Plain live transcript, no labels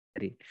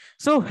Great.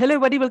 So, hello,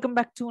 everybody. Welcome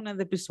back to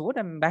another episode.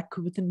 I'm back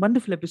with a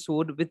wonderful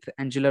episode with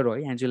Angela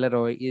Roye. Angela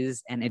Roye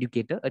is an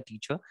educator, a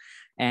teacher,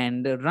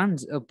 and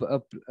runs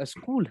a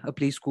school, a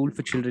play school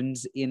for children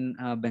in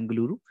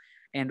Bengaluru.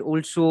 And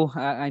also,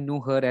 I know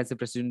her as the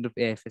president of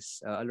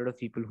AFS. A lot of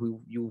people who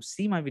you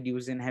see my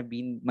videos and have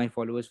been my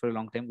followers for a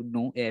long time would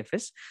know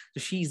AFS. So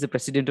she is the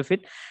president of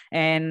it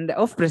and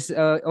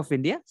of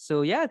India.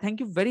 So yeah, thank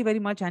you very, very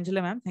much,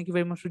 Angela, ma'am. Thank you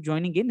very much for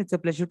joining in. It's a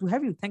pleasure to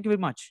have you. Thank you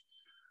very much.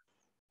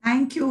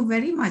 Thank you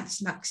very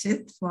much,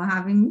 Lakshit, for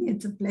having me.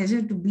 It's a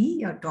pleasure to be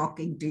here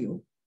talking to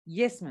you.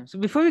 Yes, ma'am. So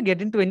before we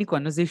get into any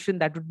conversation,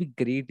 that would be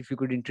great if you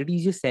could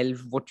introduce yourself,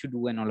 what you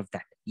do and all of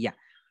that. Yeah.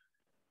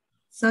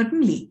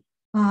 Certainly.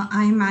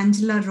 I'm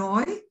Angela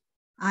Roye.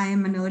 I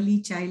am an early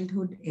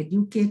childhood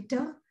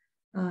educator.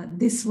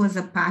 This was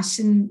a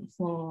passion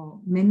for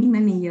many,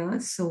 many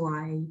years. So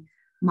I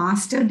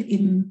mastered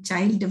in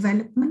child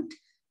development.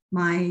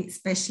 My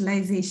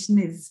specialization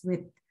is with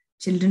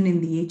children in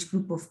the age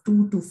group of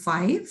 2 to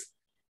 5.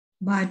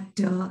 But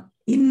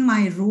in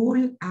my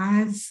role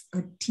as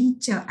a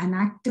teacher, an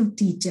active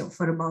teacher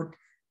for about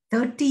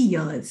 30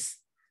 years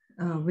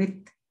with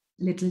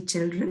little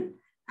children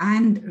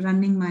and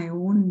running my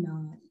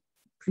own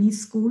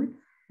preschool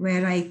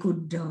where I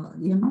could,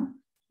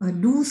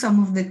 do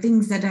some of the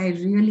things that I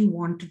really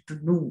wanted to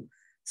do.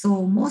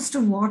 So most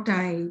of what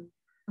I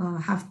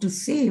have to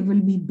say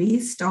will be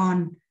based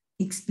on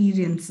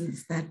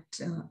experiences that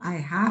I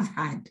have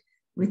had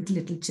with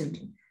little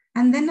children.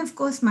 And then, of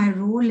course, my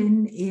role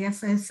in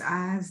AFS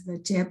as the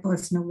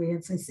chairperson of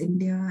AFS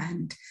India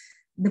and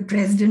the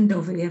president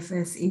of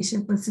AFS Asia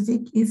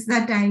Pacific is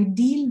that I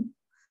deal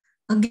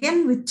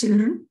again with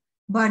children,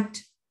 but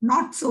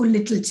not so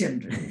little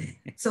children.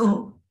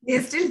 So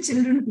they're still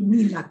children to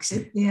me,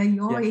 Lakshit. They are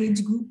your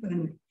age group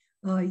and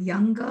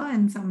younger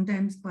and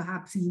sometimes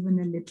perhaps even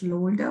a little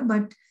older.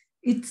 But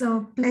it's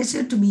a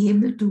pleasure to be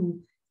able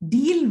to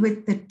deal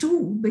with the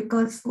two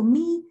because for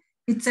me,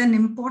 it's an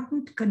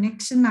important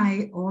connection.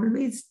 I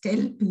always tell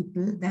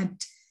people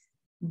that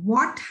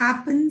what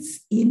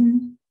happens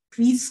in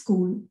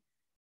preschool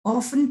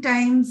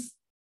oftentimes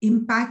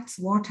impacts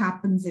what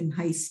happens in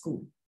high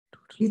school.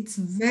 It's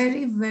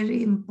very,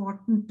 very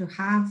important to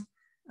have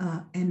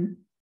an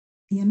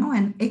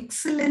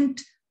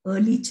excellent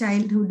early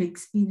childhood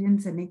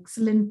experience, an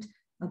excellent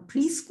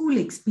preschool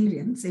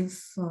experience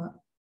if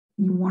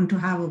you want to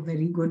have a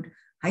very good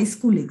high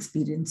school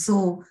experience.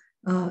 So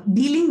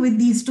dealing with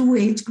these two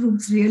age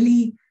groups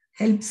really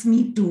helps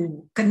me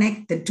to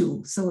connect the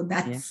two. So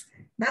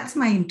that's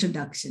my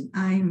introduction.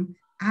 I'm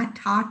at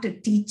heart a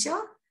teacher.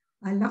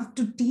 I love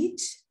to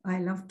teach. I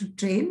love to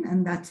train,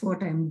 and that's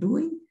what I'm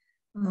doing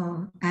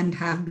and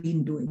have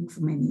been doing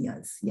for many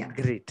years. Yeah.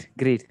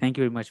 Great. Thank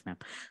you very much, ma'am.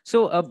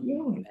 So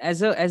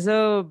as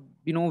a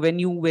when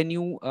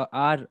you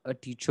are a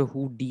teacher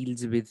who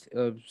deals with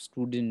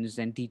students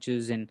and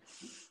teachers and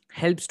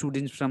help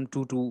students from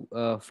 2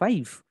 to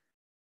 5,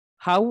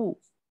 how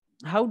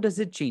does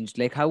it change?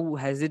 Like, how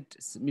has it,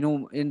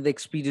 in the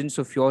experience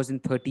of yours in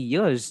 30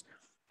 years,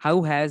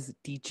 how has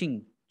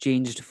teaching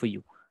changed for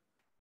you?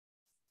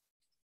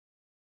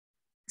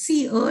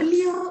 See,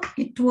 earlier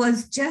it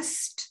was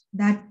just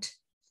that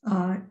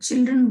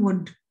children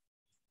would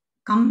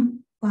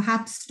come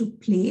perhaps to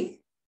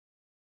play,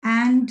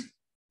 and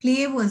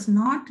play was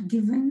not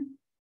given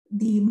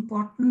the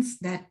importance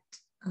that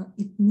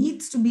it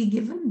needs to be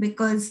given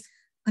because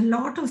a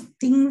lot of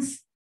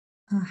things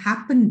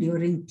happen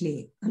during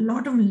play. A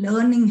lot of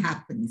learning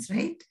happens,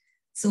 right?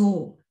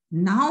 So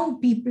now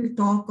people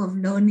talk of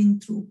learning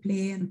through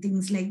play and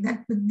things like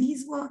that, but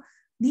these were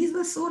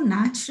so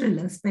natural,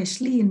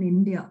 especially in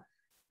India.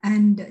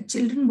 And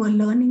children were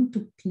learning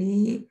to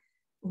play.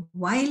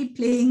 While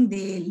playing,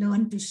 they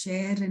learn to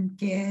share and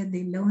care.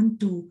 They learn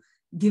to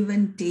give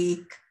and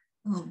take.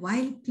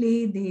 While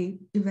play, they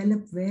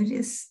develop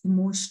various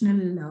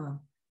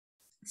emotional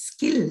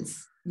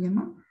skills,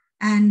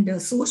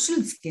 and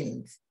social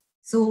skills.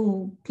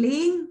 So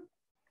playing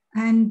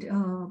and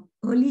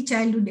early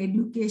childhood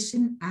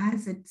education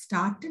as it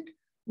started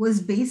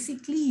was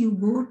basically you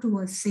go to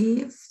a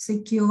safe,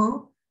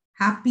 secure,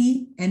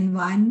 happy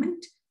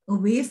environment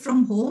away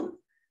from home,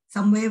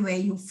 somewhere where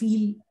you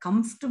feel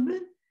comfortable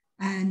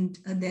and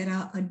there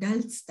are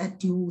adults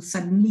that you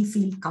suddenly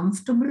feel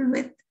comfortable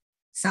with,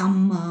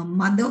 some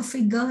mother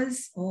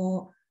figures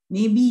or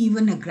maybe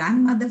even a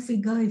grandmother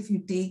figure if you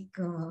take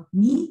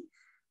me,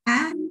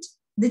 and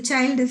the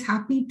child is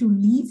happy to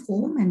leave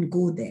home and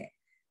go there.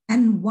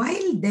 And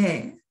while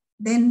there,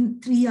 then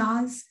 3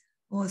 hours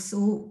or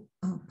so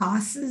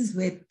passes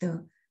with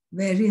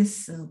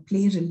various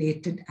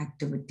play-related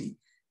activity.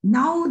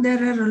 Now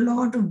there are a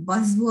lot of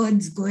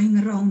buzzwords going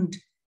around,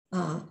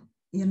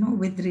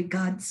 with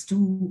regards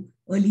to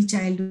early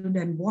childhood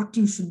and what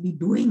you should be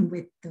doing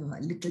with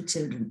little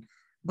children.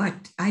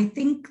 But I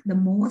think the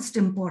most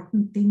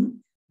important thing,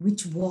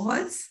 which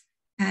was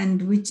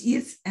and which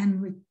is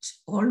and which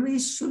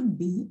always should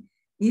be,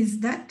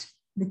 is that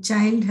the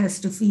child has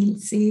to feel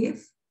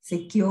safe,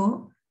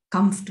 secure,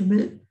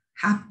 comfortable,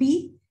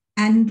 happy,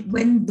 And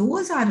when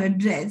those are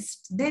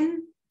addressed, then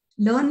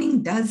learning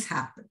does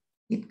happen.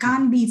 It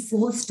can't be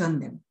forced on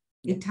them.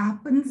 It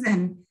happens,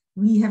 and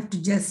we have to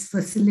just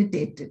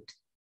facilitate it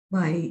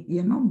by,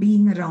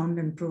 being around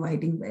and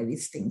providing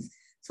various things.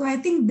 So I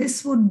think this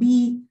would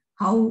be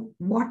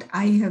what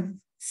I have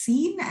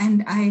seen, and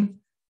I've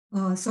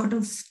sort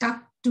of stuck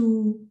to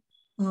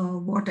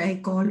what I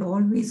call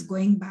always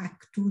going back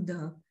to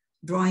the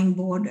drawing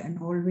board and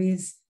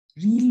always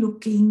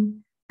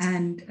re-looking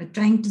and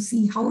trying to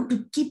see how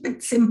to keep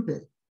it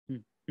simple.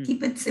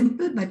 Keep it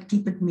simple, but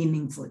keep it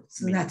meaningful.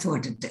 So that's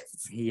what it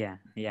is. Yeah.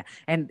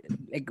 And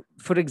like,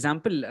 for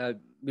example,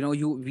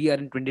 we are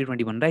in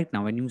 2021 right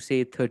now, and you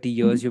say 30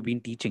 years you've been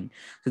teaching.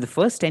 So the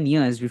first 10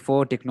 years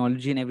before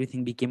technology and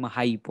everything became a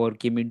hype or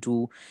came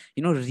into,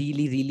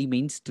 really, really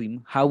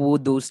mainstream, how were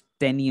those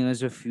 10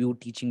 years of you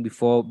teaching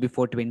before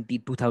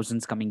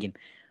 2000s coming in?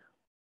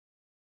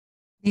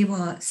 They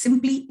were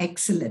simply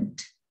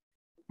excellent.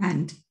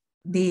 And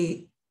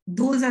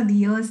those are the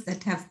years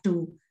that have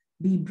to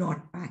be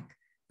brought back,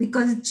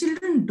 because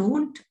children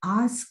don't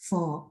ask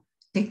for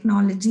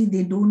technology.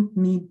 They don't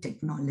need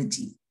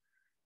technology.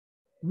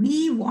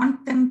 We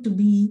want them to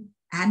be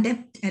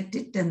adept at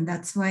it, and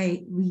that's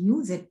why we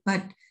use it.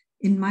 But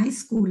in my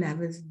school, I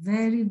was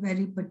very,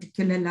 very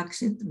particular,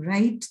 Lakshit,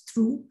 right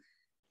through.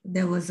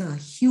 There was a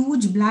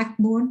huge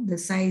blackboard the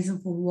size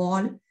of a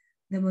wall.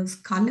 There was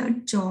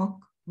colored chalk,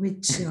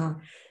 which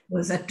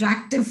was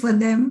attractive for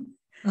them.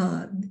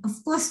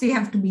 Of course, we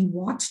have to be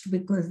watched,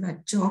 because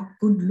that chalk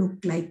could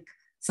look like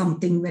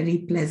something very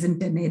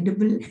pleasant and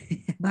edible.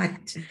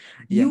 But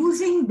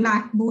using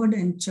blackboard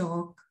and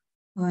chalk,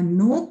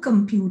 no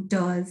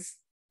computers,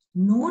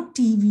 no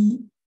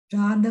TV,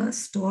 rather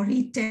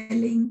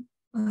storytelling,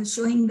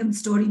 showing them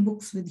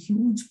storybooks with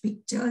huge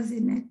pictures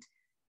in it.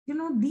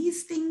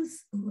 These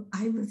things,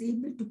 I was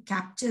able to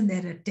capture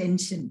their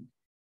attention.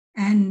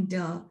 And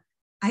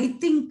I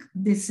think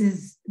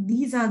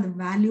these are the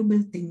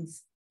valuable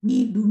things.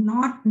 We do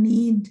not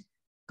need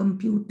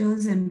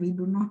computers, and we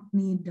do not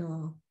need,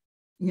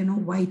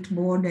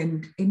 whiteboard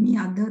and any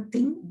other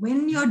thing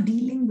when you're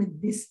dealing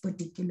with this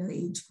particular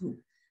age group.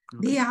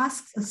 They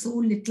ask for so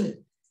little.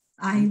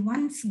 I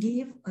once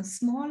gave a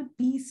small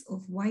piece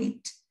of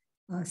white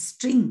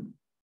string,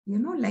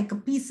 like a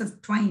piece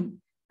of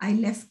twine. I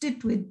left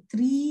it with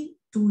 3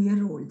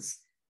 2-year-olds,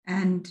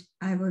 and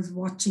I was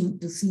watching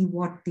to see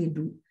what they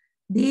do.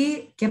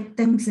 They kept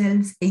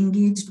themselves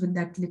engaged with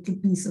that little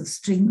piece of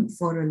string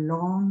for a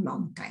long,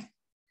 long time.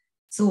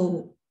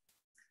 So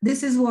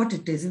this is what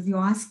it is. If you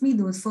ask me,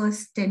 those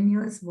first 10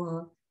 years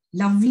were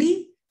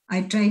lovely.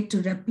 I tried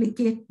to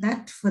replicate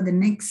that for the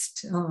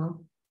next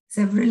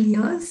several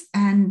years,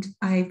 and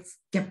I've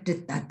kept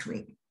it that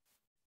way.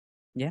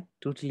 Yeah,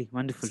 totally.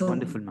 Wonderful. So,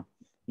 wonderful, ma'am.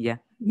 Yeah.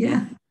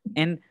 Yeah.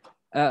 And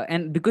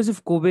because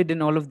of COVID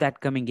and all of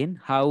that coming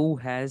in, how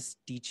has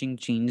teaching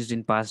changed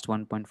in past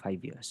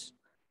 1.5 years?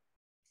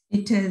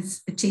 It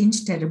has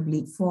changed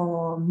terribly.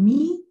 For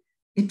me,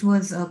 it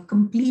was a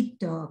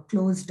complete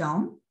close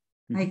down.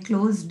 I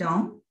closed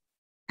down,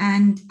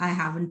 and I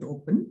haven't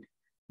opened,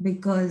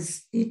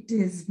 because it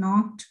is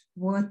not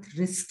worth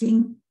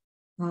risking,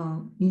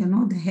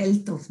 the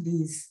health of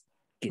these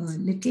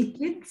little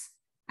kids.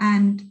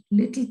 And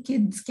little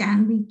kids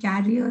can be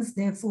carriers,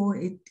 therefore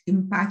it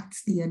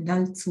impacts the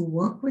adults who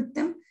work with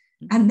them.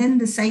 And then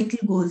the cycle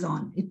goes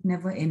on, it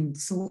never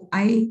ends. So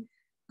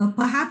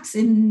perhaps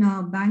in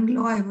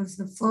Bangalore, I was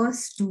the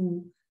first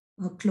to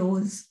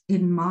close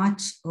in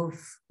March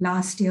of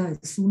last year,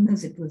 as soon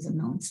as it was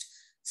announced.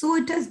 So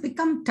it has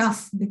become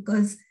tough,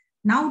 because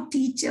now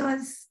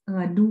teachers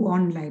do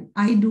online.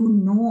 I do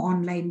no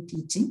online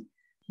teaching,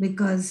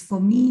 because for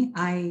me,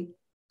 I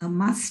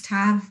must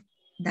have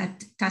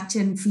that touch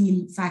and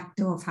feel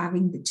factor of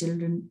having the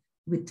children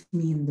with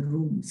me in the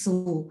room.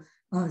 So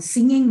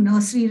singing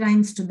nursery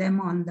rhymes to them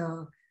on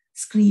the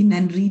screen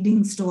and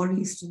reading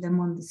stories to them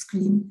on the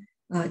screen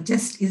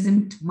just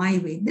isn't my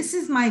way. This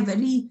is my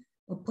very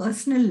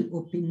personal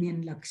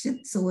opinion,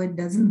 Lakshit, so it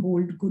doesn't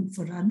hold good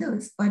for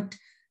others. But,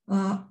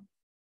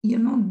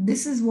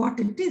 this is what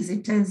it is.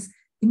 It has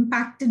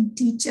impacted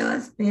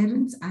teachers,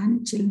 parents,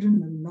 and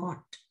children a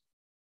lot,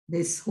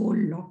 this whole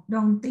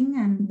lockdown thing.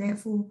 And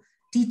therefore,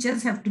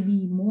 teachers have to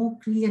be more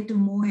creative,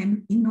 more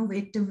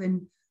innovative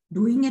in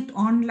doing it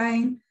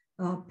online.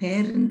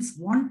 Parents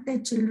want their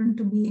children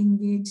to be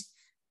engaged,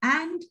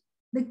 and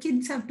the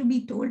kids have to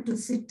be told to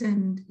sit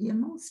and,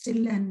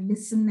 still and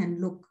listen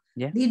and look.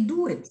 Yeah. They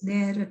do it.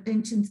 Their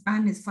attention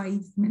span is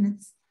 5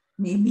 minutes,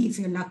 maybe if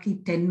you're lucky,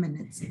 10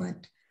 minutes,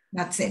 but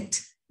that's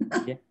it.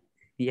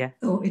 Yeah.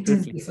 So it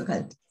is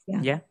difficult.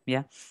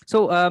 Yeah.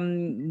 So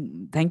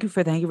thank you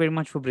very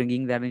much for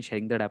bringing that and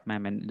sharing that up,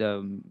 ma'am. And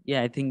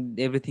I think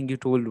everything you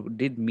told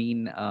did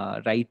mean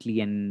rightly.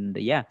 And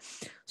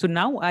so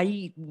now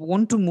I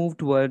want to move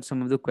towards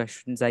some of the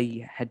questions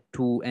I had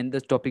to, and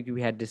the topic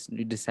we had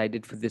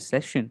decided for this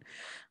session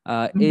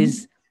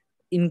is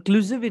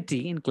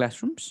inclusivity in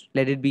classrooms.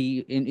 Let it be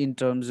in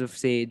terms of,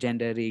 say,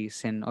 gender,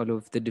 race, and all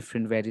of the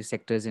different various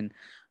sectors and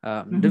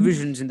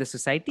divisions in the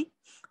society.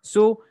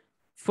 So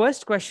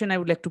first question I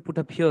would like to put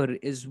up here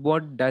is,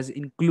 what does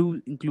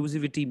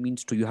inclusivity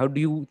means to you? How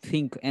do you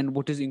think, and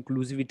what is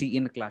inclusivity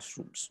in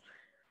classrooms?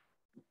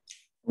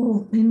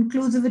 Oh,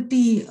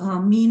 inclusivity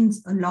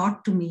means a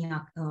lot to me,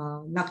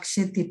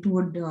 Lakshit.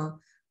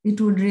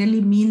 It would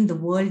really mean the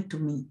world to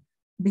me,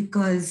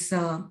 because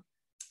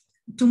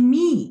to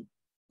me,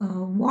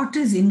 what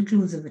is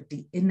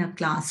inclusivity in a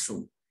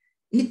classroom?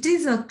 It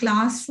is a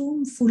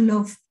classroom full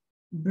of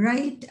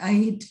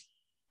bright-eyed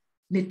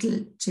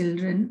little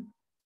children,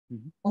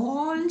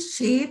 all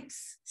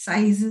shapes,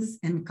 sizes,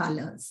 and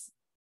colors,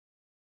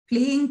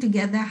 playing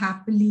together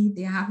happily.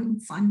 They're having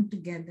fun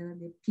together.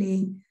 They're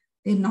playing.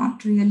 They're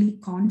not really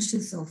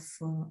conscious of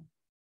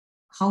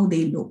how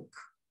they look,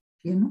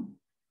 you know.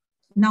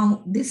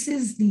 Now, this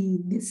is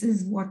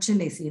what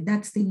shall I say?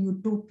 That's the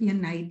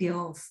utopian idea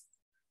of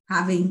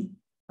having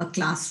a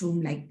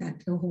classroom like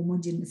that, a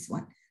homogeneous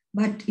one.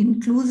 But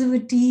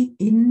inclusivity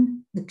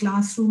in the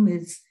classroom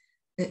is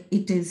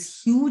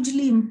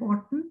hugely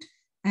important.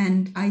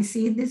 And I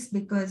say this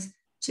because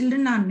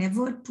children are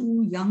never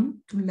too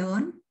young to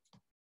learn.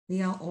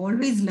 They are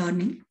always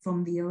learning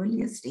from the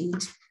earliest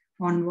age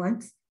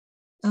onwards.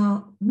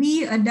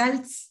 We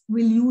adults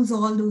will use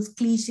all those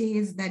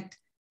cliches that,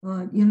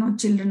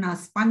 children are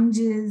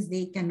sponges,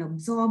 they can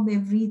absorb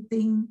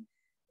everything.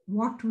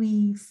 What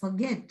we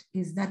forget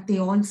is that they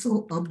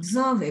also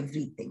observe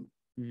everything.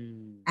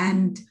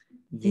 And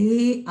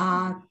they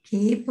are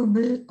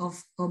capable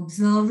of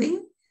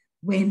observing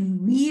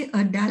when we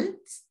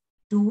adults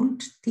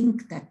don't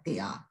think that they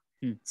are.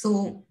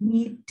 So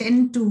we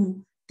tend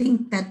to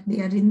think that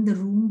they are in the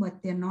room,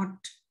 but they're not,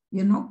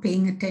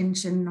 paying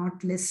attention,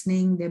 not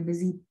listening. They're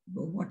busy,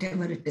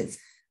 whatever it is,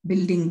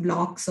 building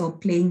blocks or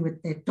playing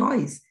with their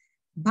toys.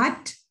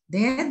 But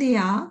there they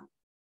are,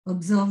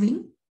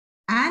 observing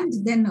and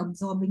then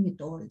absorbing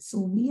it all.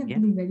 So we have to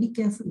be very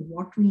careful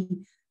what we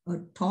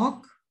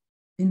talk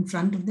in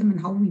front of them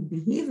and how we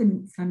behave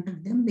in front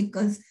of them,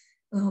 because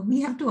we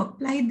have to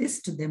apply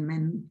this to them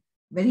and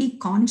very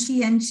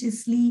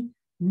conscientiously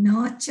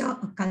nurture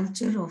a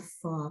culture of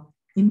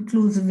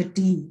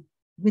inclusivity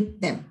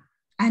with them.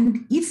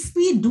 And if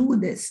we do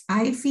this,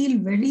 I feel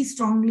very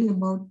strongly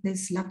about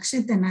this,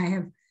 Lakshit, and I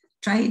have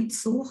tried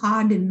so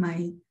hard in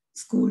my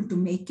school to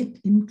make it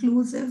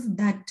inclusive,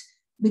 that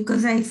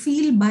because I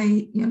feel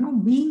by,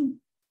 being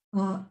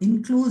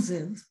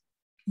inclusive,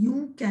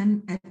 you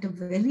can at a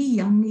very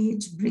young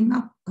age bring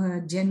up a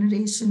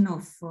generation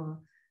of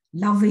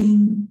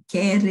loving,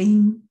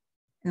 caring,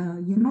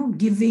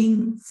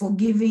 giving,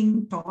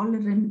 forgiving,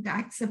 tolerant,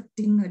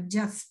 accepting,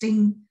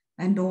 adjusting,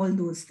 and all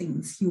those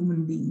things,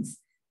 human beings.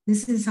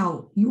 This is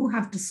how you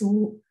have to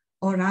sow,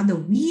 or rather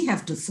we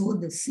have to sow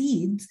the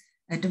seeds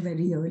at a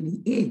very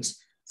early age.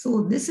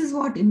 So this is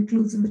what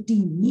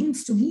inclusivity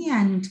means to me.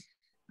 And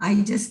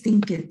I just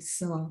think it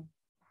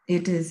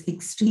is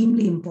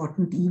extremely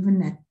important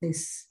even at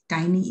this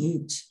tiny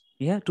age.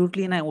 Yeah,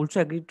 totally. And I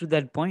also agree to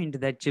that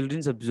point that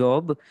children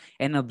absorb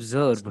and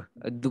observe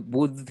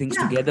both the things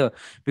together,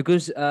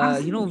 because,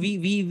 we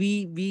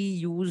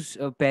use,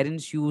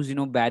 parents use,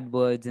 bad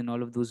words and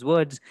all of those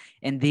words.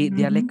 And they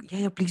are like,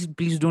 yeah,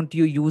 please don't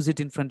you use it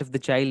in front of the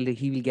child.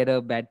 He will get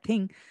a bad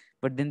thing.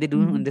 But then they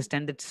don't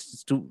understand that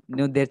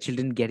their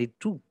children get it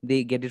too.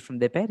 They get it from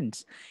their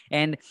parents.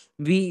 And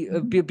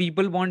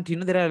people want,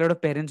 there are a lot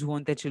of parents who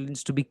want their children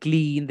to be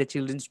clean, their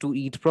children to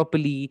eat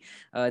properly,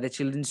 their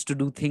children to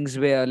do things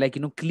where, like,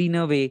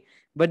 cleaner way.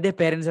 But their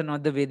parents are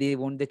not the way they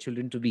want their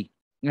children to be.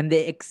 And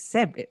they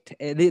accept it.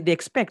 They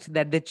expect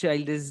that the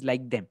child is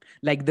like them,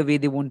 like the way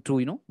they want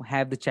to,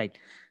 have the child.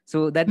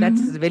 So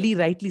that's very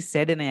rightly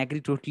said, and I agree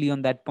totally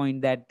on that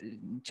point, that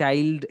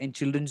child and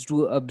children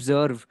do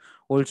observe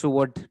also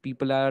what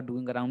people are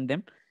doing around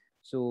them.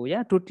 So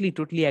yeah,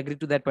 totally agree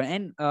to that point.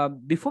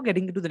 And before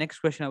getting into the next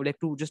question, I would like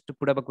to just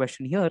put up a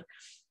question here.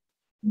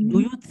 Do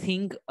you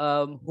think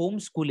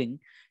homeschooling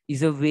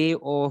is a way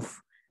of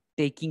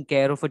taking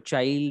care of a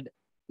child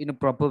in a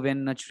proper way,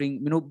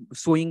 nurturing,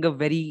 sowing a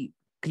very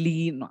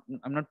clean,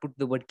 I'm not put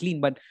the word clean,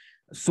 but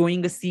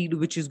sowing a seed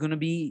which is going to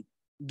be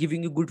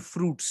giving you good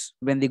fruits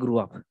when they grow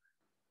up?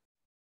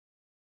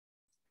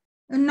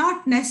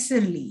 Not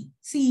necessarily.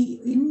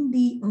 See, in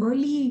the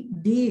early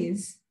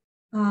days,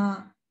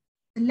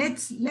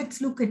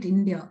 let's look at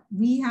India.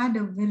 We had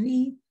a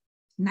very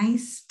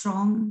nice,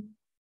 strong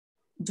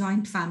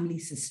joint family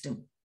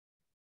system.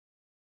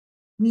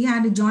 We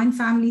had a joint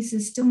family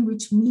system,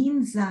 which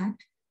means that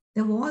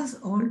there was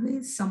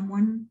always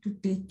someone to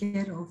take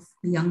care of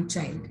the young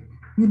child.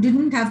 You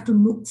didn't have to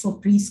look for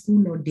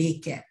preschool or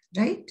daycare,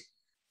 right?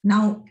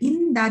 Now,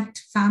 in that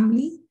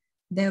family,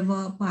 there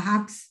were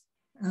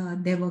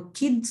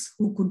kids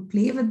who could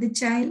play with the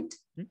child.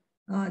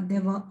 There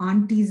were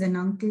aunties and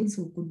uncles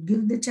who could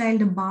give the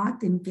child a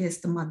bath in case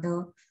the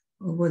mother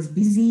was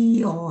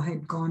busy or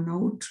had gone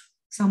out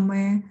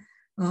somewhere.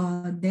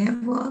 There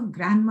were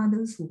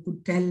grandmothers who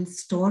could tell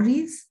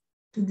stories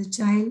to the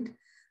child.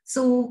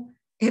 So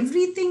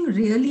everything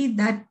really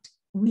that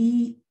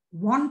we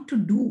want to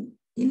do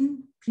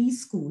in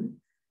preschool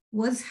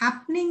was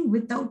happening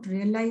without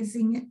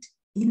realizing it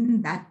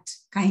in that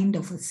kind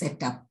of a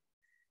setup.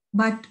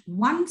 But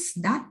once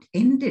that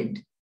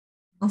ended,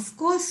 of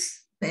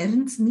course,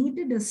 parents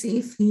needed a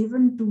safe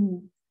haven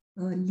to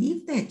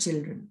leave their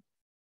children.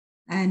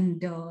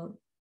 And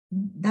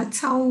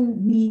that's how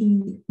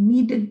we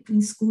needed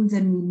preschools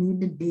and we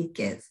needed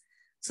daycares.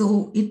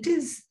 So it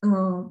is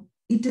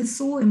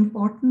so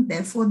important,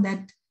 therefore,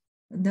 that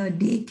the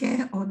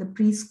daycare or the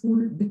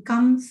preschool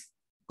becomes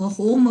a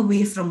home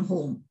away from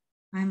home.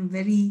 I'm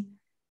very,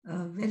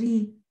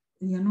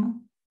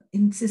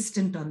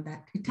 insistent on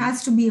that. It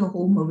has to be a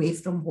home away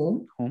from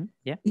home.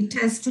 Yeah. It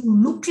has to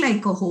look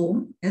like a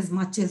home as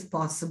much as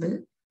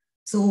possible.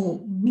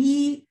 So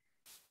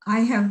I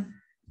have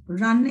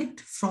run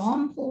it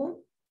from home,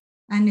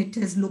 and it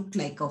has looked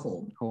like a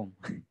home.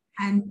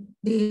 And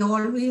they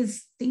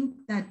always think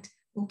that,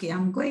 okay,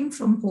 I'm going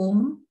from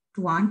home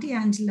to Auntie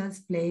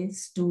Angela's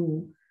place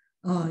to,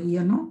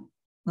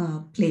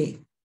 play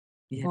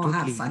or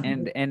have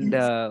fun. And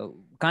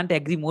can't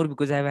agree more,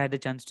 because I've had a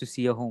chance to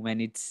see a home,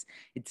 and it's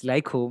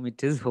like home.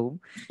 It is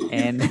home,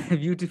 and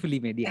beautifully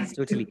made. Yes,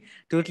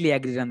 totally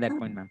agreed on that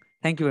point, ma'am.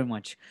 Thank you very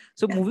much.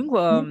 So moving,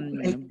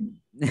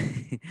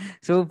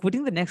 so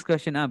putting the next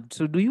question up.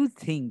 So do you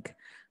think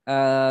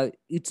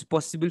it's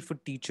possible for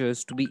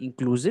teachers to be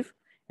inclusive,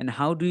 and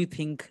how do you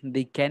think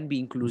they can be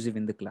inclusive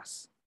in the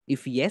class?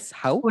 If yes,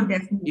 how?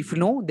 If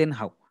no, then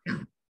how?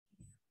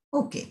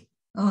 Okay.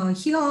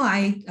 Here,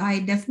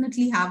 I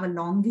definitely have a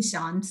longish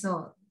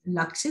answer,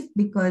 Lakshit,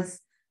 because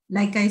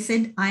like I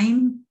said,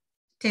 I'm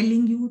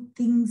telling you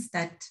things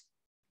that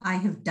I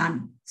have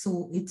done.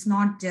 So it's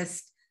not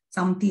just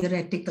some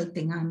theoretical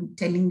thing. I'm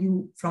telling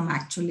you from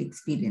actual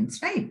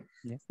experience, right?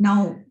 Yeah.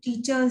 Now,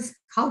 teachers,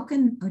 how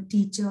can a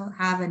teacher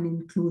have an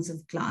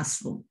inclusive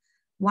classroom?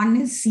 One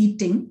is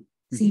seating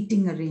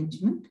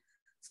arrangement.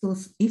 So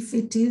if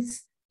it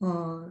is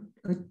a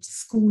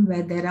school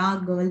where there are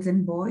girls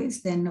and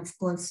boys, then of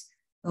course,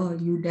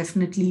 you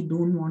definitely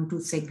don't want to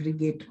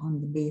segregate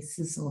on the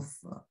basis of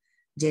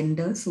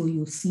gender. So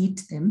you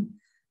seat them.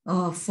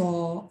 If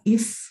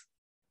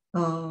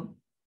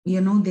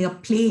they are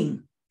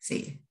playing,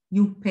 say,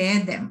 you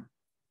pair them.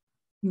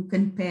 You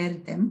can pair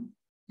them.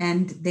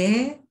 And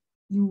there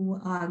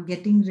you are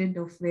getting rid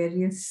of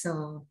various,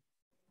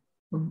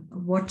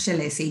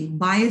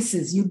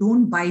 biases. You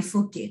don't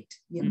bifurcate,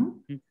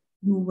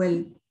 You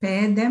will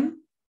pair them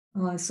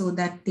so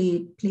that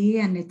they play,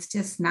 and it's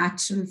just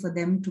natural for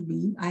them to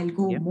be. I'll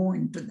go more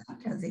into that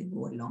as I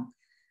go along.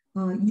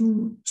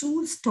 You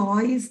choose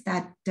toys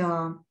that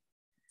are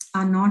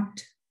not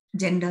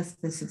gender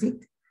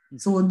specific.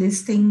 So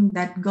this thing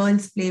that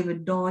girls play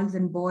with dolls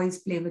and boys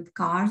play with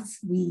cars,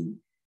 we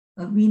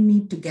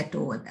need to get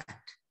over that.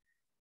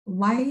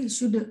 Why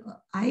should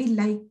I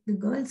like the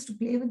girls to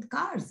play with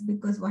cars?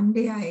 Because one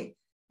day I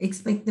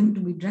expect them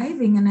to be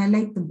driving, and I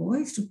like the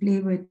boys to play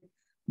with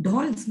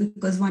dolls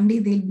because one day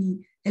they'll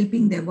be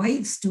helping their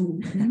wives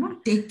to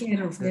take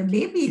care of their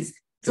babies.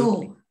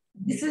 So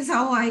this is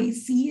how I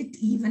see it,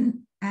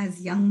 even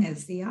as young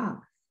as they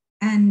are.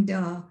 And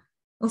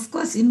of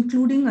course,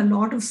 including a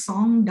lot of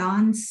song,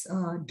 dance,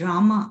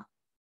 drama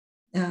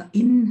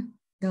in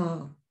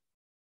the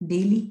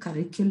daily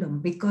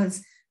curriculum,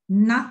 because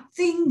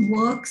nothing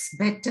works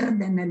better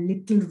than a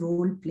little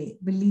role play.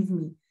 Believe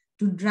me,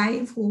 to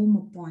drive home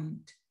a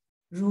point,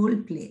 role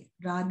play,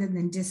 rather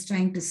than just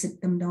trying to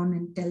sit them down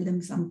and tell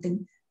them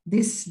something.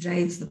 This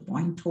drives the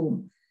point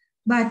home.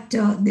 But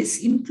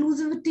this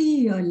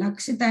inclusivity,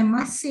 Lakshit, I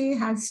must say,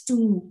 has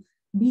to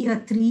be a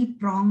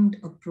three-pronged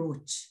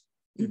approach.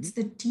 It's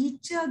the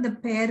teacher, the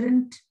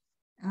parent,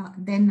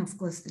 then of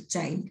course the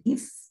child.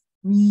 If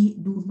we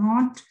do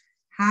not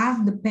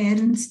have the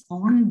parents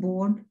on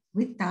board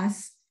with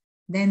us,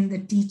 then the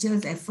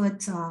teacher's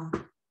efforts are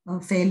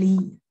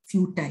fairly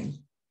futile.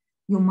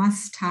 You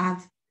must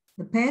have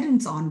the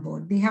parents on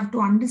board. They have to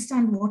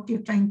understand what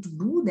you're trying to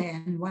do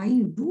there and why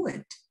you do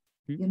it.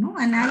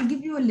 And I'll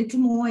give you a little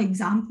more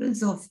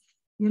examples of,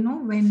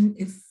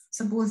 if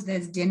suppose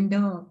there's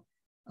gender,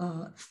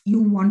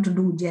 you want to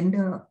do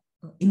gender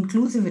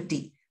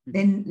inclusivity,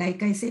 then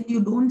like I said,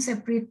 you don't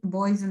separate the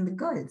boys and the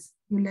girls.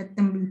 You let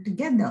them be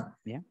together,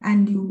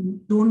 and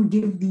you don't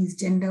give these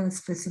gender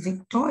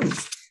specific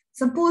toys.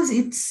 Suppose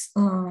it's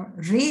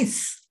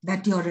race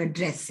that you're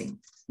addressing.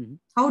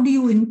 How do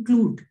you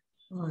include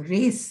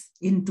race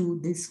into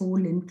this whole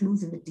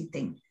inclusivity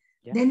thing?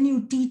 Then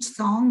you teach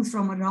songs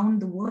from around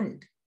the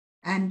world,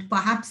 and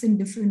perhaps in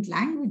different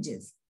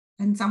languages.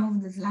 And some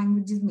of these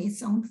languages may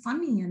sound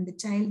funny, and the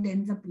child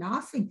ends up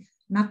laughing.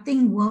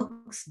 Nothing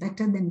works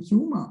better than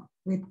humor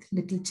with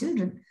little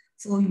children.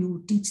 So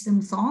you teach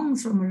them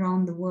songs from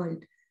around the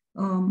world.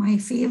 My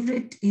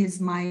favorite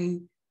is my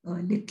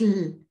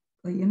little,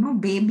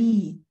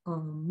 baby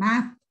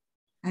map.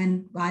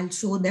 And I'll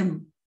show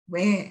them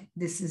where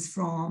this is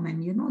from.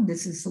 And,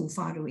 this is so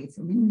far away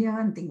from India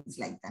and things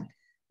like that.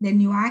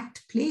 Then you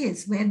act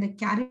plays where the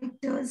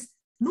characters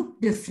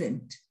look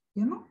different.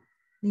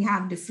 They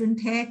have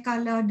different hair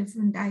color,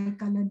 different eye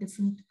color,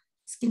 different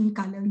skin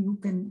color. You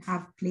can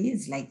have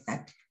plays like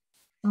that.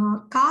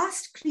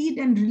 Caste, creed,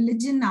 and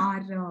religion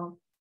are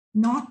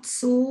not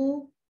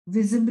so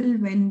visible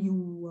when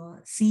you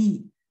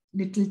see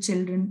little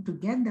children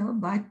together,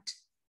 but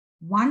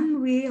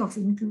one way of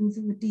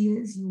inclusivity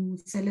is you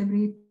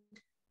celebrate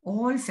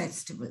all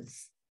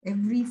festivals.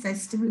 Every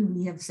festival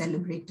we have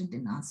celebrated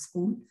in our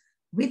school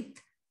with,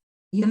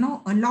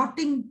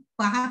 allotting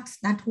perhaps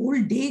that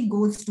whole day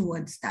goes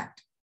towards that.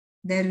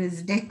 There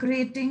is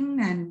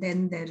decorating, and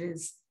then there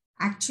is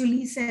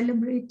actually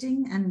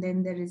celebrating, and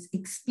then there is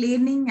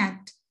explaining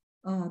at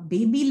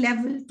baby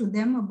level to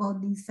them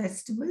about these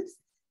festivals,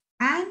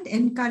 and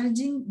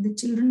encouraging the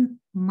children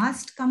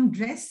must come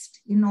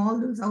dressed in all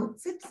those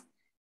outfits.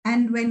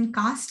 And when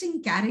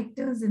casting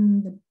characters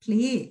in the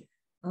play,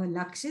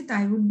 Lakshit,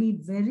 I would be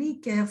very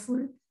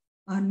careful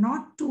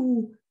not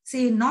to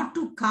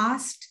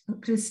cast a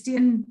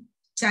Christian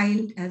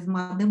child as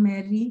Mother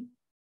Mary,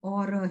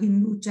 or a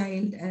Hindu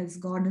child as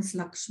Goddess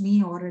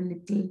Lakshmi, or a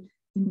little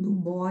Hindu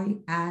boy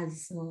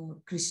as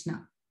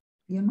Krishna.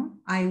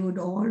 I would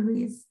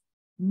always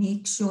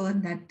make sure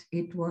that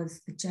it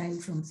was a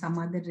child from some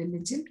other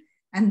religion.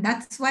 And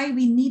that's why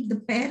we need the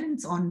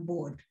parents on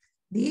board.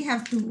 They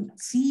have to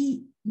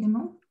see,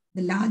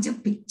 the larger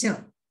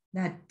picture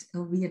that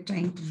we are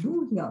trying to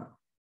do here.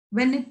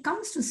 When it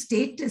comes to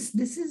status,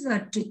 this is a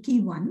tricky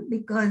one,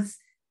 because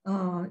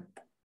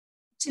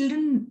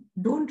children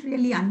don't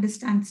really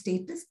understand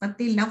status, but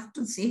they love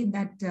to say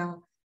that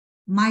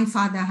my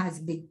father has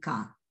a big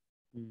car.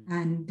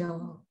 And,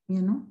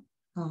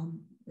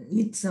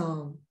 it's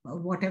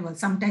whatever.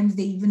 Sometimes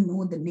they even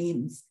know the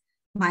names.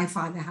 My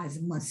father has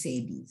a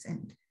Mercedes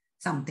and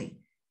something.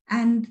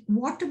 And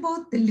what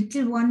about the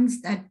little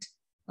ones that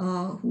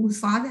whose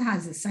father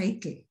has a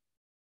cycle?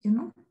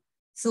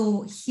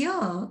 So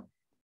here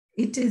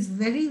it is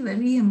very,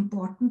 very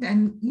important.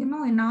 And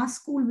in our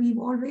school we've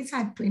always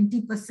had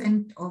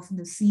 20% of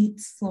the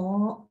seats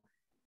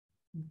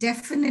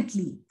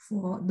definitely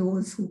for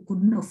those who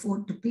couldn't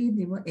afford to pay.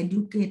 They were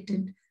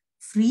educated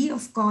free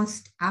of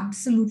cost,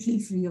 absolutely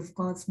free of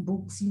cost,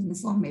 books,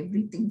 uniform,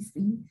 everything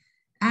free.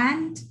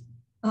 And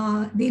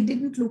they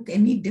didn't look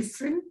any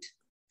different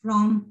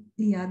from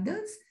the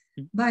others.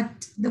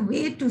 But the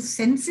way to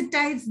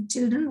sensitize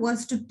children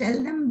was to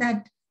tell them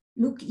that,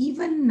 look,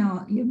 even,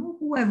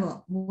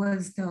 whoever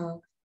was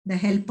the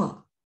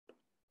helper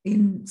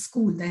in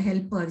school, the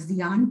helpers,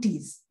 the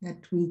aunties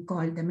that we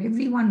called them,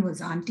 everyone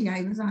was auntie.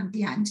 I was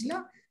Auntie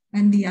Angela,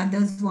 and the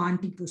others were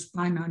Auntie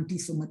Pushpa and Auntie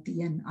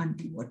Sumati and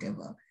Auntie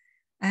whatever.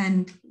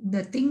 And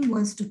the thing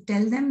was to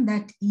tell them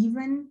that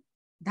even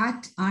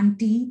that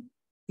auntie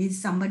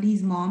is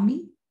somebody's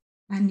mommy,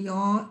 and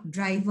your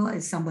driver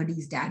is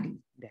somebody's daddy.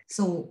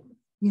 So,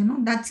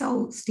 that's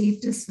how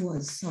status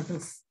was sort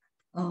of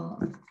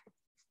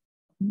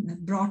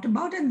brought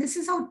about. And this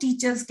is how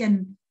teachers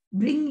can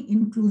bring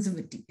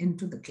inclusivity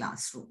into the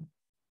classroom.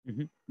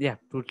 Mm-hmm. Yeah,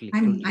 totally.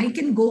 I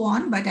can go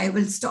on, but I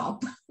will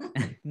stop.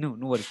 No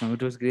worries, ma'am.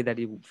 It was great that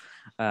you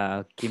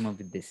came up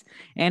with this.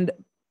 And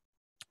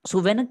so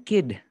when a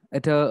kid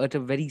at a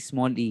very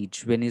small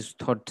age, when he's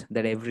taught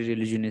that every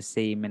religion is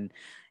same and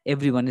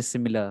everyone is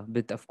similar,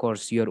 with of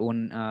course your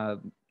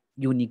own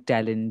unique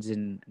talents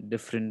and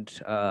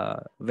different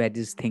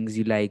various things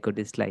you like or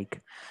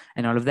dislike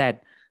and all of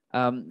that,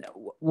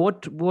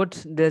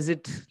 what does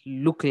it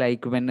look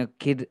like when a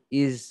kid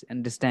is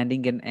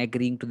understanding and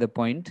agreeing to the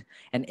point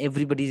and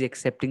everybody's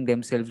accepting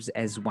themselves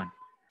as one?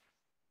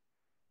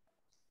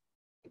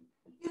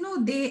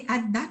 They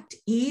at that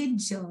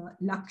age,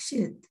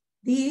 Lakshit,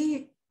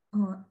 they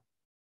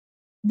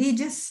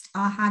just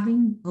are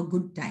having a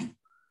good time.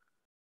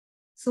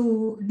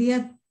 So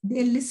they're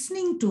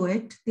listening to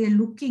it, they're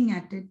looking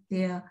at it,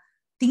 they're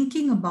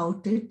thinking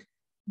about it.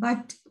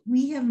 But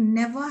we have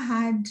never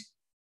had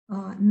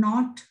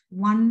not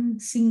one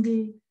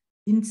single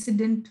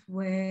incident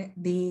where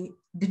they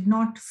did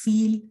not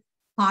feel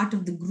part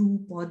of the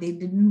group or they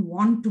didn't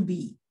want to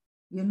be.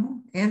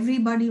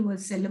 Everybody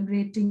was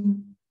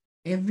celebrating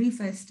every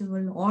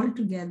festival all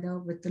together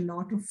with a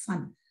lot of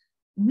fun.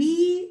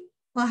 We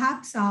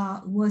perhaps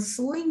were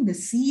sowing the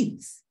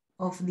seeds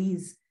of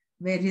these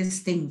various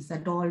things,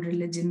 that all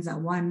religions are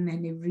one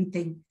and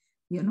everything,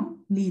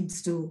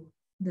 leads to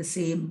the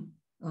same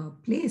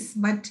place.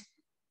 But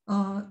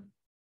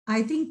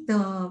I think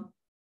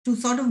to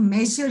sort of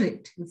measure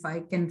it, if I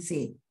can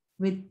say,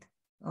 with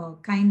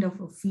kind of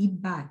a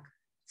feedback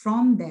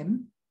from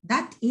them,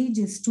 that age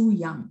is too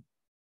young.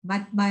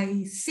 But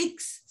by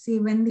 6, say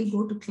when they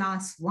go to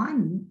class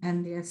 1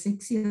 and they are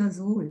 6 years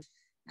old,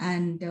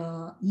 and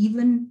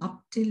even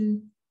up till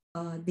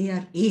they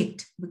are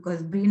 8,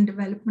 because brain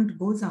development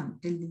goes on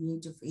till the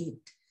age of 8,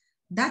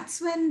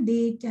 that's when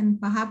they can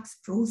perhaps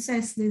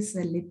process this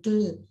a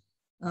little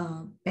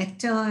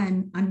better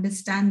and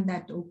understand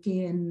that,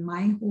 okay, in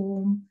my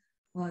home,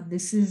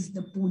 this is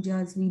the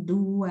pujas we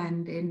do,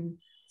 and in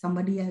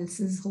somebody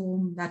else's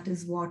home, that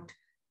is what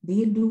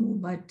they do.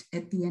 But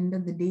at the end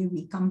of the day,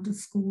 we come to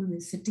school, we're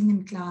sitting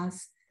in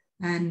class,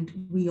 and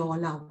we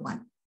all are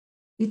one.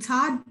 It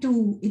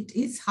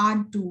is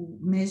hard to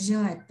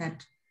measure at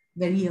that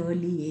very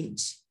early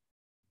age.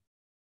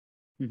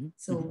 Mm-hmm.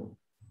 So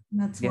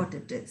that's what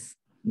it is.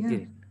 Yeah.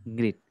 Great.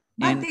 Great.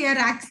 But they are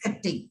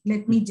accepting.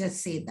 Let me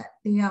just say that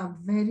they are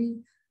very,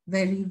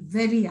 very,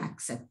 very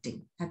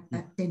accepting at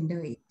that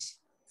tender age.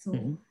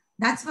 So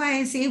that's why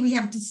I say we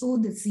have to sow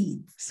the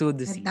seeds. Sow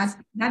the seeds.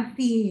 That's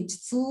the age.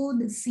 Sow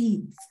the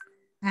seeds.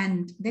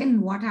 And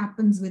then what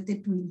happens with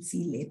it, we'll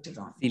see later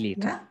on. See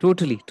later. Yeah?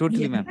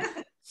 Totally, ma'am.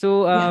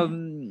 So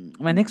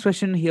my next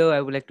question here I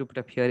would like to put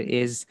up here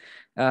is,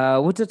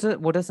 what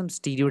are some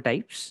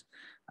stereotypes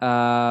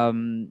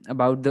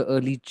about the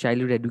early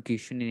childhood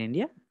education in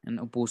India and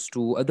opposed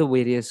to other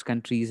various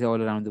countries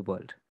all around the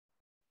world?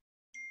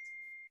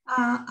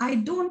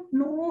 I don't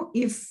know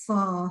if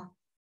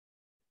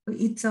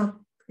it's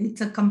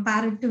a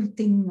comparative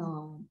thing,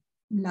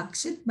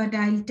 Lakshit, but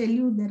I'll tell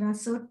you there are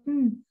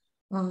certain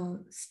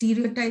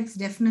stereotypes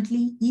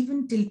definitely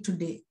even till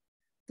today.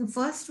 The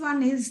first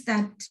one is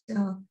that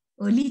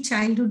early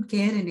childhood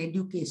care and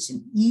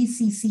education,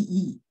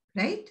 ECCE,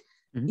 right,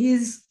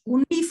 is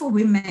only for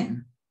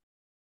women.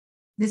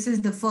 This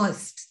is the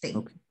first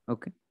thing.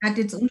 Okay. That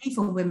it's only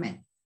for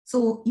women.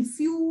 So if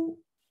you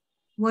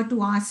were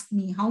to ask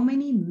me how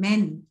many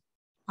men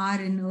are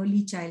in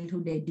early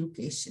childhood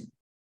education,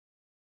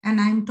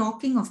 and I'm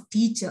talking of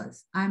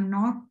teachers, I'm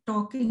not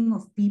talking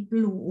of people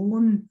who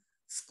own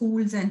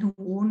schools and who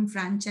own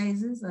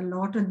franchises. A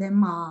lot of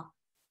them are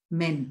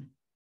men.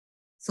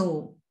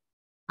 So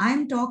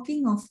I'm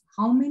talking of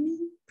how many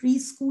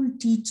preschool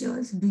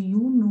teachers do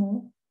you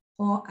know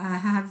or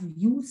have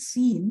you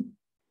seen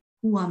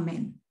who are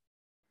men?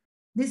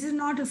 This is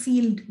not a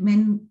field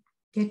men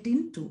get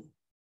into.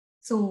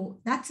 So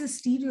that's a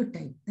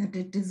stereotype that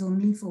it is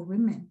only for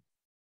women.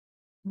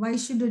 Why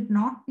should it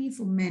not be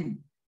for men?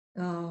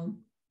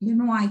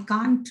 I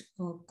can't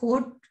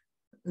quote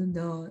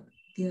the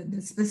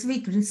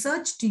specific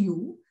research to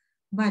you,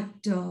 but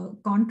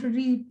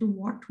contrary to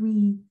what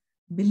we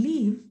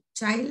believe,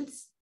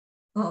 child's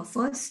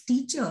first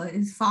teacher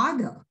is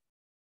father.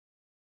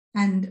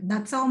 And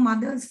that's how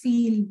mothers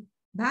feel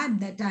bad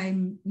that I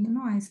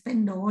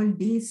spend all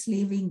day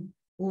slaving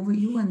over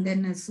you. And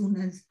then as soon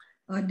as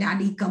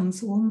daddy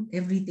comes home,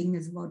 everything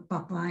is about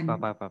papa. And,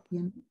 Papa.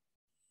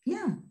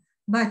 Yeah.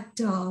 But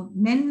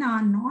men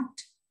are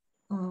not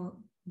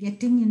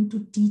getting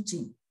into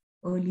teaching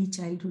early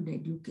childhood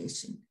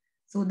education.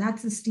 So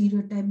that's a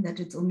stereotype that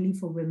it's only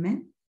for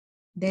women.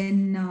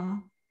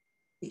 Then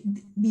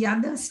the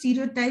other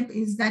stereotype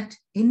is that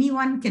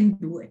anyone can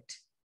do it.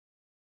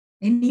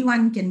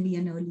 Anyone can be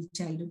an early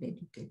childhood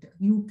educator.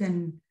 You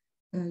can,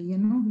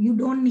 you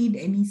don't need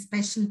any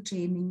special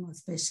training or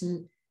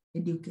special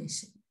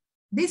education.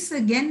 This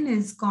again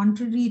is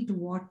contrary to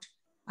what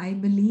I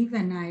believe,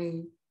 and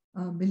I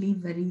believe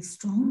very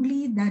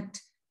strongly that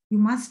you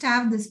must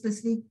have the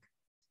specific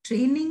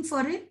training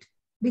for it,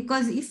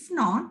 because if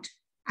not,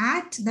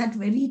 at that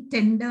very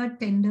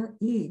tender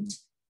age,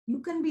 you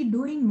can be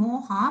doing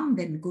more harm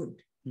than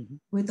good.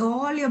 With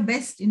all your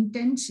best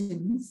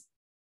intentions,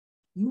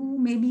 you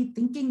may be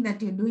thinking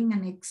that you're doing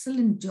an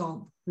excellent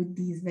job with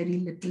these very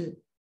little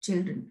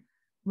children,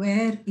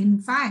 where in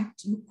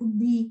fact you could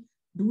be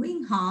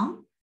doing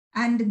harm.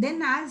 And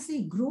then as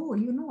they grow,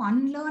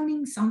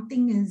 unlearning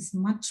something is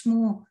much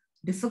more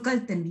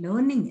difficult than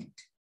learning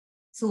it.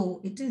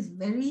 So it is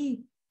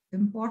very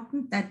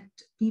important that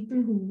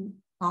people who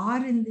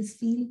are in this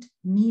field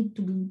need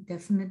to be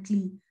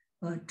definitely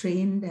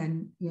trained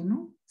and,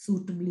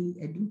 suitably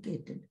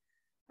educated.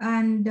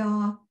 And,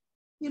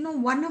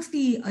 one of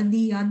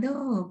the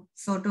other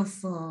sort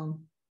of,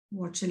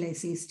 what shall I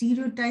say,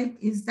 stereotype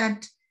is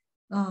that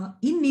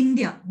in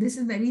India, this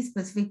is very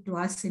specific to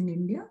us in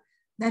India,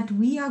 that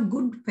we are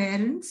good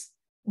parents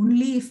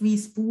only if we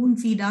spoon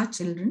feed our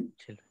children.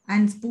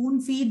 And spoon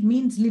feed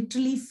means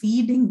literally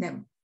feeding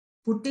them,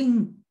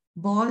 putting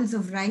balls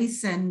of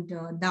rice and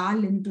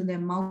dal into their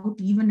mouth,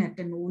 even at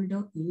an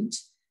older age.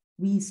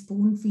 We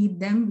spoon feed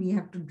them, we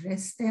have to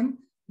dress them,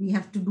 we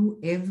have to do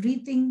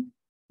everything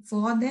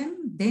for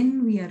them,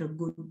 then we are a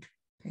good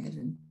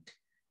parent.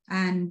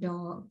 And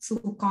so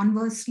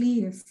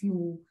conversely, if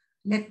you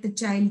let the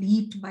child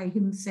eat by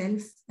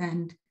himself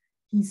and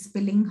he's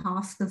spilling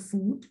half the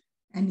food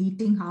and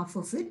eating half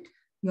of it,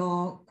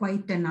 you're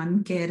quite an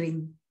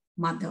uncaring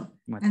mother.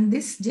 And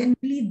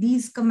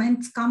these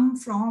comments come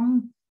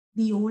from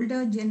the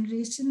older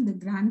generation, the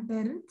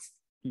grandparents,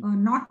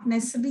 not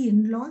necessarily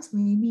in-laws,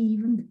 maybe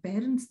even the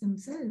parents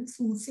themselves,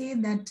 who say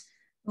that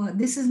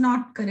this is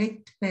not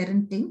correct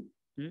parenting.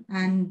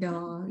 And,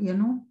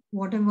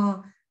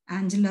 whatever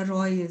Angela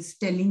Roye is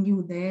telling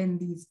you there in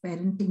these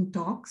parenting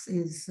talks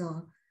is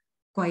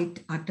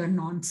quite utter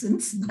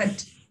nonsense,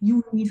 but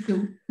you need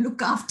to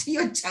look after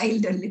your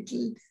child a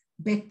little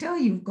better.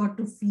 You've got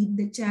to feed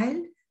the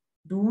child.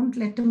 Don't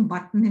let him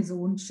button his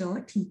own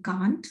shirt. He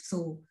can't.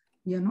 So,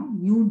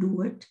 you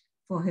do it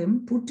for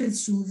him. Put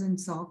his shoes and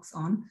socks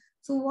on.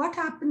 So what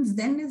happens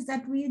then is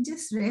that we are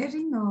just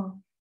rearing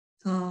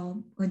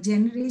a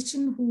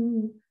generation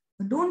who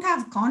don't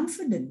have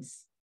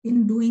confidence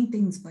in doing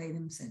things by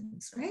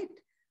themselves, right?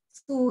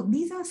 So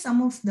these are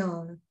some of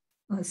the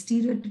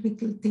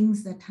stereotypical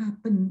things that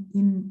happen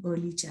in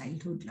early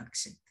childhood,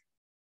 Lakshit.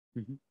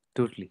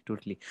 Totally,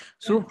 totally. Yeah.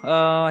 So,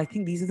 I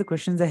think these are the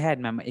questions I had,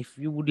 ma'am. If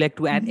you would like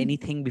to add Mhm.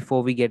 anything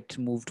before we get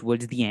moved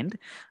towards the end,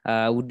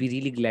 would be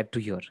really glad to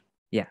hear.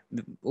 Yeah,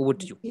 over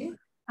to you. Okay.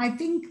 I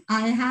think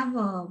I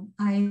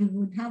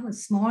would have a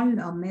small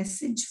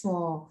message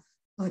for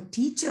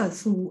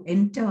teachers who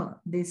enter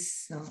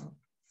this,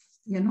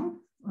 you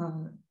know,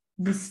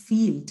 this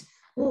field.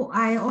 Oh,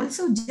 I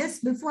also,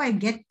 just before I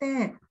get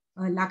there,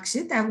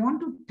 Lakshit, I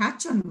want to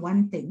touch on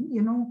one thing.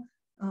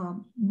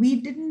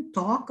 We didn't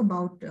talk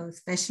about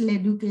special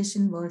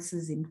education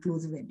versus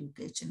inclusive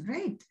education,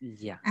 right?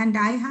 Yeah, And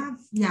I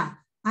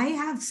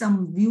have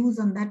some views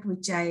on that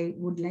which I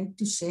would like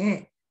to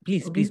share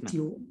please, with ma'am.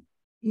 you.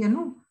 You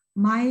know,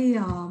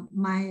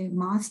 my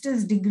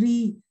master's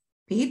degree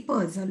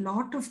papers, a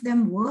lot of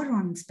them were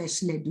on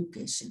special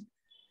education.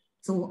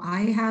 So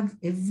I have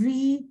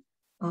every,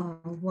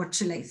 what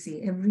shall I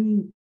say,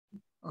 every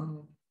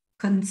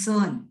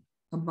concern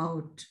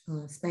about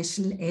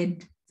special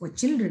ed for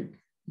children.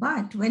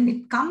 But when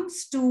it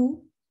comes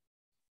to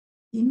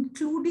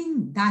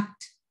including that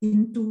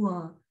into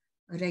a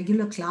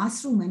regular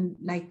classroom, and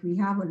like we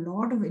have a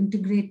lot of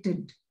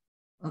integrated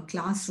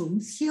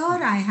classrooms, here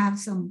I have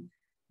some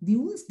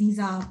views. These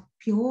are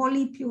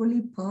purely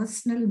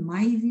personal,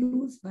 my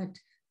views, but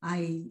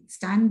I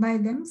stand by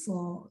them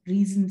for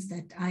reasons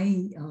that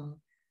I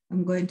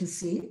am going to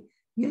say.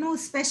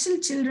 Special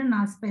children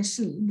are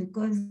special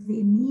because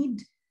their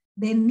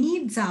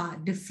needs are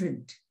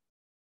different.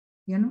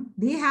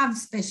 They have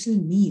special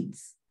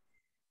needs.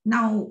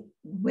 Now,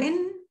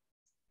 when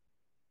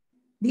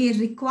they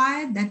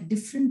require that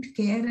different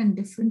care and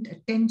different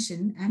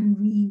attention, and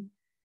we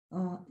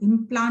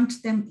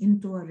implant them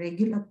into a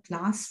regular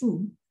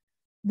classroom,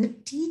 the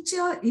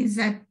teacher is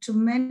at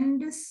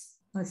tremendous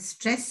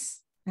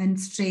stress and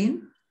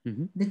strain.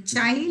 Mm-hmm.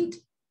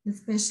 The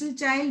special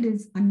child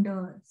is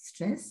under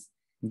stress.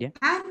 Yeah.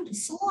 And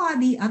so are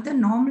the other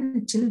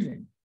normal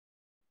children.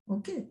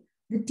 Okay.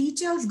 The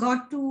teacher's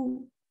got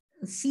to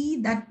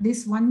see that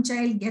this one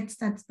child gets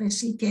that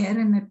special care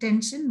and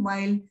attention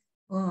while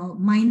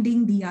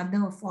minding the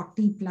other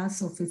 40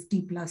 plus or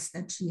 50 plus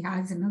that she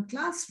has in her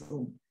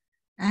classroom.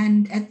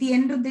 And at the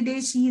end of the day,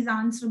 she is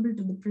answerable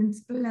to the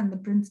principal, and the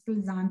principal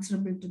is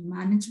answerable to the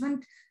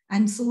management,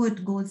 and so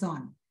it goes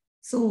on.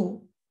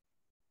 So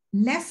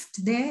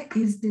left there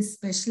is this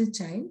special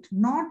child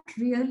not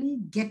really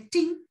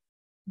getting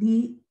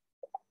the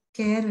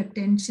care,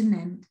 attention,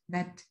 and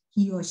that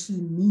he or she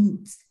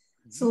needs.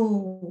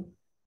 So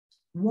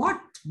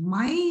what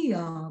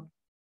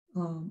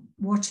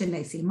what shall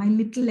I say, my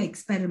little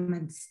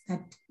experiments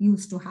that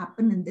used to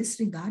happen in this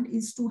regard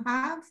is to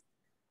have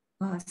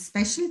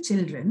special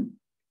children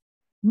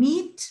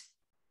meet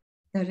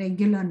the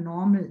regular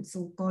normal,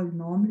 so-called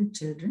normal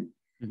children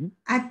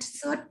at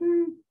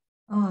certain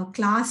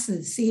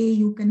classes. Say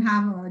you can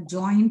have a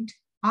joint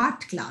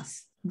art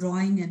class,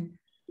 drawing and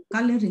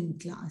coloring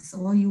class,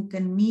 or you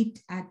can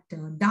meet at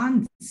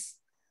dance,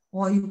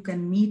 or you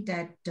can meet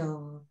at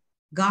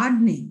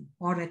gardening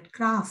or at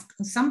craft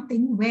or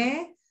something,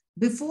 where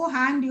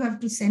beforehand you have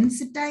to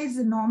sensitize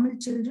the normal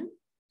children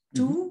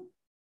to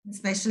the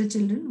special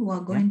children who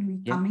are going to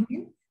be coming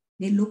in.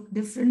 They look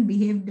different,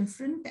 behave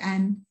different,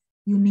 and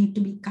you need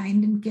to be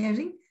kind and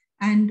caring.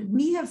 And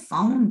we have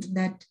found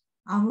that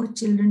our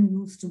children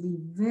used to be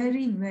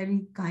very,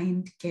 very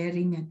kind,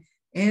 caring, and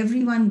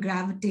everyone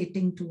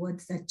gravitating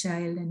towards that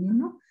child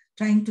and,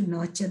 trying to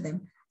nurture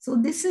them. So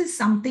this is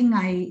something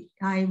I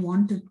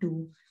wanted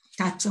to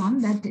touch on,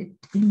 that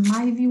in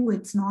my view,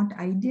 it's not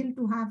ideal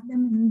to have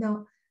them in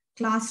the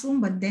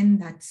classroom, but then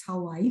that's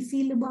how I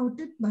feel about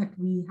it. But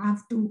we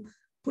have to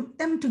put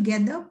them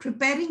together,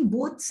 preparing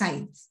both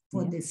sides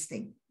for this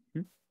thing.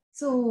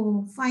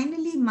 So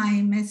finally,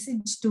 my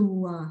message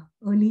to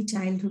early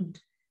childhood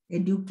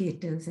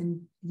educators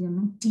and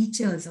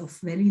teachers of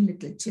very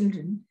little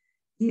children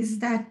is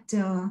that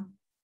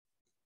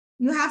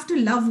you have to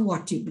love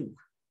what you do.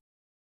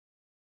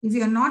 If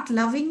you're not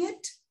loving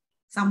it,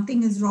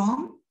 something is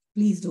wrong.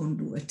 Please don't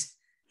do it.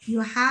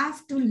 You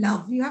have to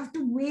love. You have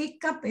to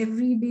wake up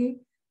every day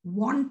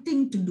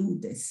wanting to do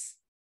this.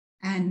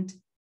 And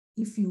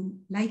if you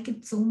like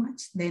it so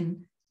much,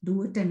 then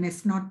do it. And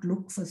if not,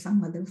 look for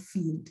some other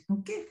field.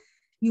 Okay.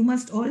 You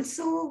must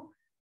also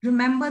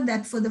remember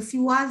that for the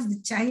few hours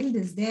the child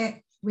is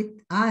there with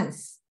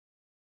us,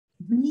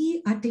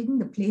 we are taking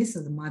the place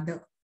of the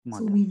mother.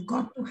 So we've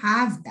got to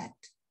have that.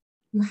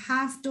 You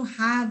have to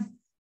have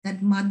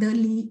that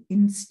motherly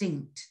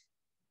instinct,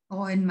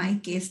 or in my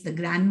case, the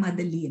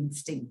grandmotherly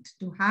instinct,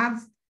 to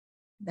have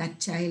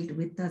that child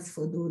with us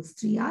for those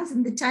 3 hours,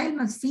 and the child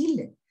must feel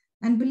it.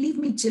 And believe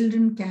me,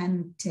 children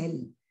can tell.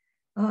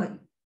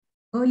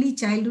 Early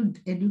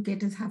childhood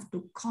educators have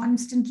to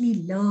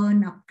constantly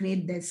learn,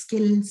 upgrade their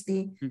skills.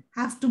 They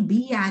have to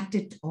be at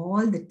it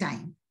all the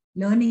time.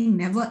 Learning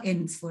never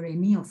ends for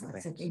any of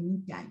us at any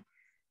time.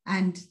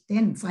 And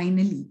then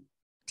finally,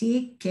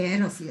 take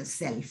care of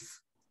yourself.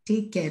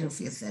 Take care of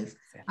yourself.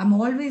 I'm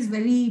always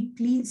very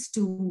pleased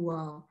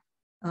to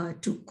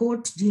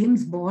quote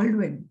James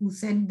Baldwin, who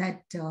said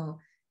that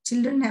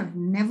children have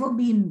never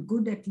been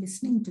good at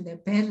listening to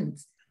their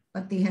parents,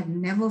 but they have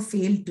never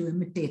failed to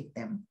imitate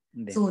them.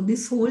 So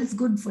this holds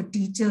good for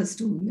teachers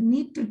too. You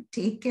need to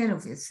take care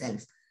of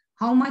yourself.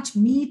 How much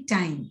me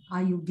time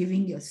are you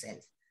giving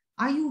yourself?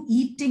 Are you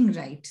eating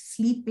right,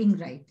 sleeping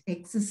right,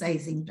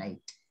 exercising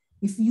right?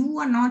 If you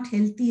are not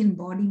healthy in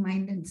body,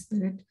 mind, and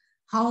spirit,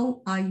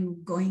 how are you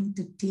going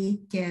to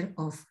take care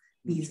of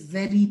these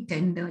very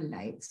tender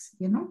lives?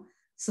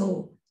 So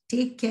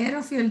take care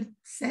of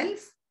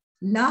yourself,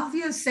 love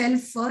yourself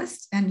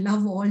first, and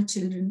love all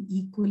children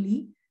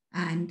equally,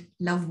 and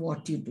love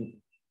what you do.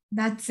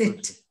 That's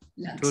it.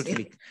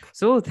 Totally.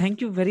 So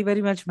thank you very,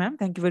 very much, ma'am.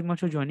 Thank you very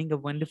much for joining a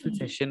wonderful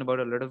session about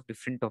a lot of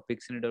different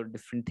topics and about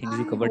different things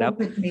you covered up.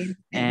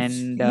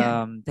 And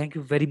thank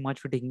you very much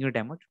for taking your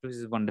time out. It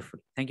was wonderful.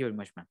 Thank you very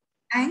much, ma'am.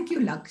 Thank you,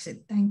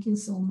 Lakshit. Thank you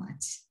so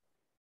much.